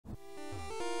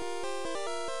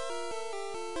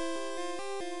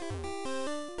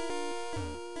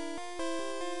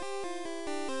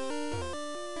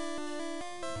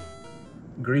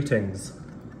Greetings.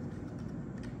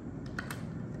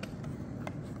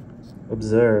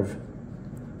 Observe.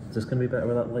 Is this going to be better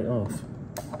with that light off?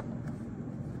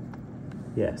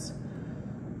 Yes.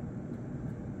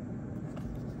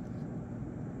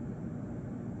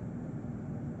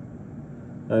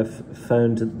 I've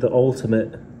found the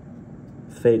ultimate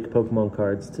fake Pokemon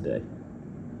cards today.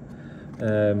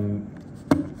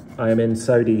 I am in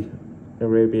Saudi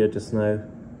Arabia just now,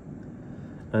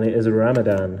 and it is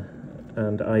Ramadan,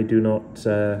 and I do not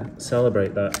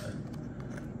celebrate that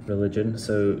religion,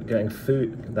 so getting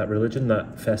food,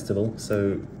 that festival,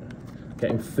 so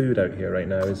getting food out here right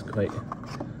now is quite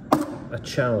a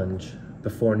challenge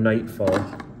before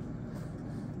nightfall.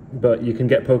 But you can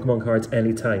get Pokemon cards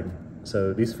anytime,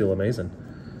 so these feel amazing.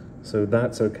 So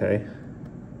that's okay.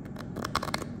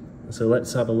 So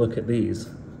let's have a look at these.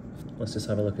 Let's just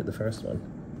have a look at the first one.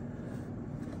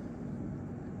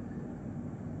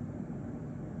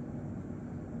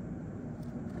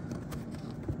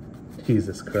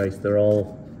 Jesus Christ, they're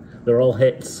all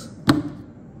hits. I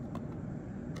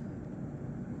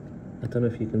don't know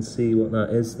if you can see what that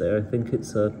is there. I think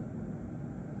it's a,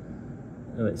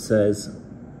 oh, it says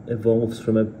evolves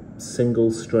from a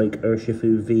single strike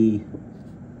Urshifu V.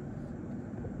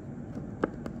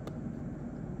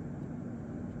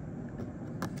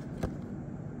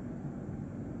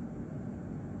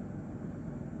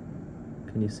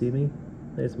 Can you see me?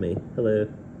 There's me. Hello.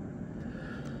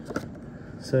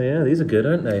 So yeah, these are good,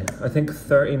 aren't they? I think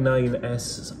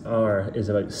 39SR is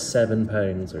about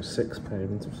 £7 or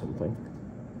 £6 or something.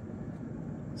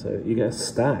 So you get a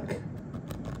stack.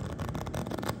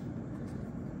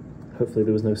 Hopefully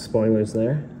there was no spoilers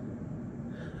there.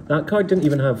 That card didn't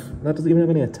even have, that doesn't even have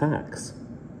any attacks.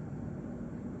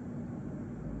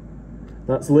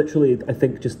 That's literally, I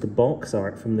think, just the box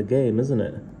art from the game, isn't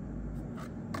it?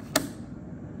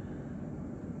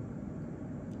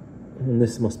 And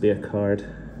this must be a card.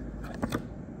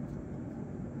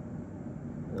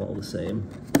 All the same.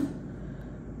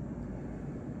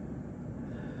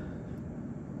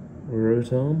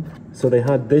 Rotom. So they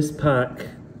had this pack.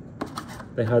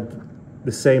 They had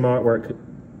the same artwork.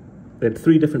 They had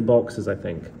 3 different boxes, I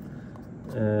think.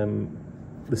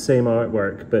 The same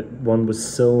artwork, but one was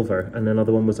silver and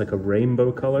another one was like a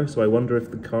rainbow color. So I wonder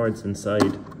if the cards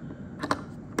inside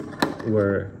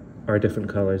are different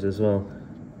colors as well.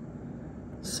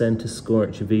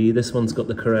 Scorch V. This one's got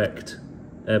the correct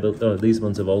oh, these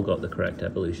ones have all got the correct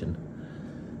evolution.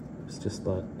 It's just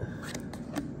that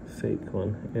fake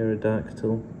one.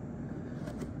 Aerodactyl.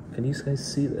 Can you guys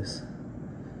see this?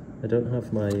 I don't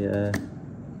have my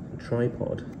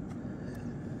tripod.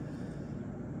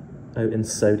 Out in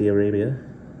Saudi Arabia.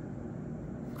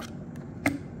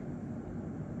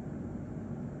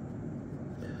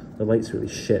 The light's really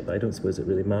shit, but I don't suppose it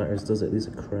really matters, does it? These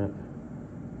are crap.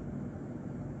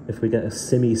 If we get a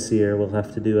Simi-Seer, we'll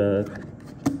have to do a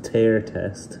tear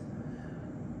test.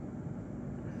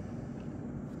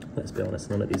 Let's be honest,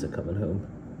 none of these are coming home.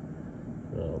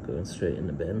 They're all going straight in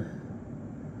the bin.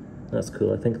 That's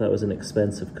cool. I think that was an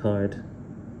expensive card.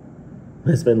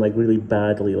 It's been like really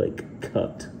badly like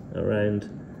cut around.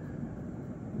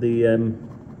 The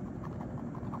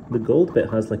gold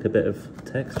bit has like a bit of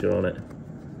texture on it.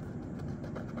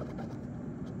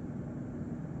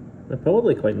 They're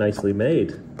probably quite nicely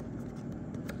made.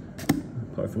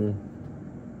 Apart from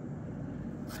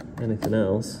anything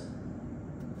else.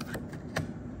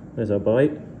 There's our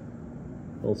bite.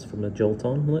 Also from a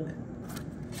Jolton, look.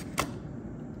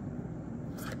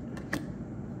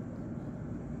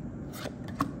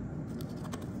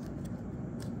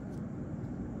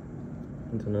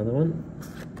 And another one.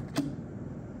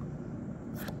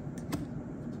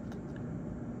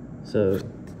 So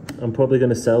I'm probably going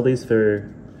to sell these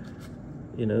for,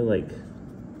 you know, like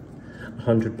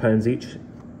 £100 each.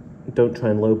 Don't try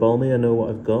and lowball me, I know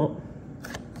what I've got.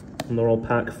 And they're all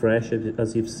packed fresh,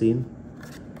 as you've seen.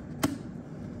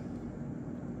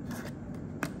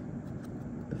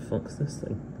 The fuck's this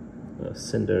thing? Oh,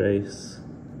 Cinderace.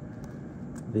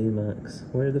 VMAX.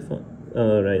 Where the fuck?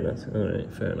 Oh, right, that's...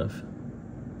 Alright, fair enough.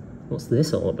 What's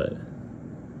this all about?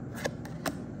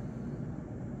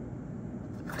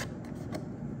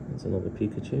 There's another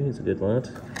Pikachu, he's a good lad.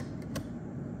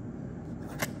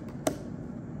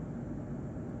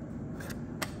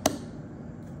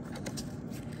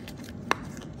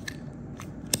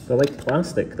 They're like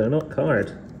plastic, they're not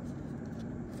card.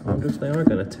 I wonder if they are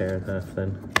going to tear in half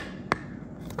then.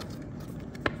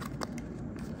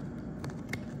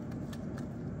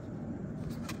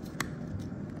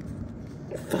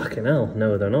 Fucking hell,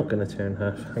 no, they're not going to tear in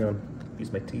half. Hang on,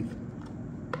 use my teeth.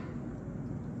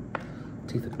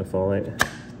 Teeth are going to fall out.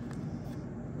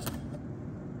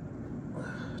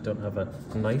 don't have a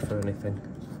knife or anything.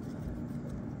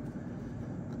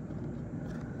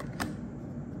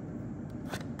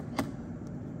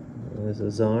 There's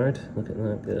a Zard. Look at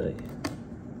that guy.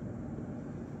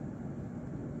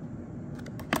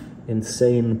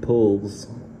 Insane pulls.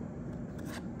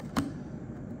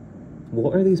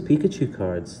 What are these Pikachu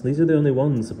cards? These are the only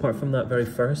ones, apart from that very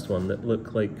first one, that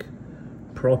look like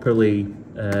properly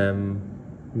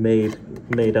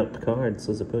made up cards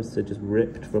as opposed to just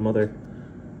ripped from other...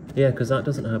 Yeah, because that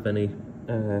doesn't have any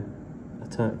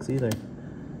attacks either.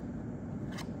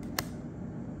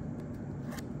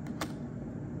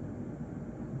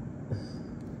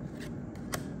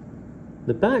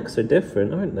 The backs are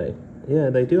different, aren't they? Yeah,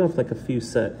 they do have like a few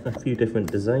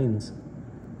different designs.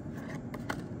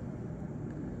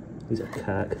 These are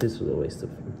cack. This was a waste of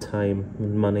time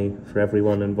and money for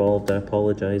everyone involved. I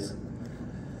apologise.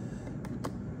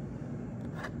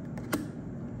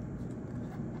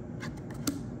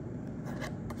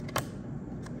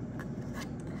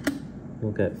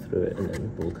 We'll get through it, and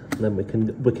then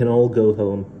we can all go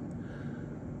home.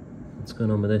 What's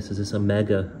going on with this? Is this a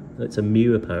Mega? It's a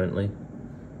Mew apparently.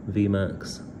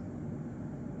 VMAX.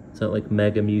 Is that like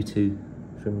Mega Mewtwo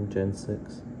from Gen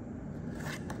 6?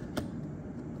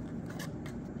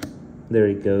 There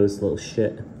he goes, little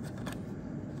shit.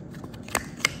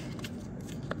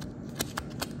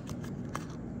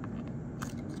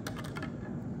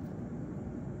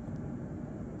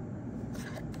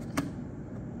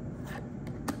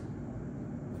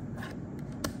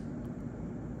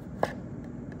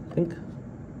 I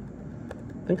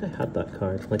think I had that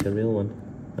card, like a real one.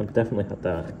 I've definitely had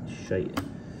that. Shite.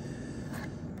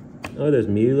 Oh, there's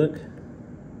Mew, look.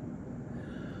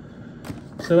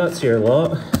 So that's your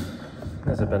lot.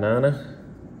 There's a banana.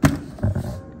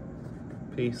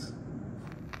 Peace.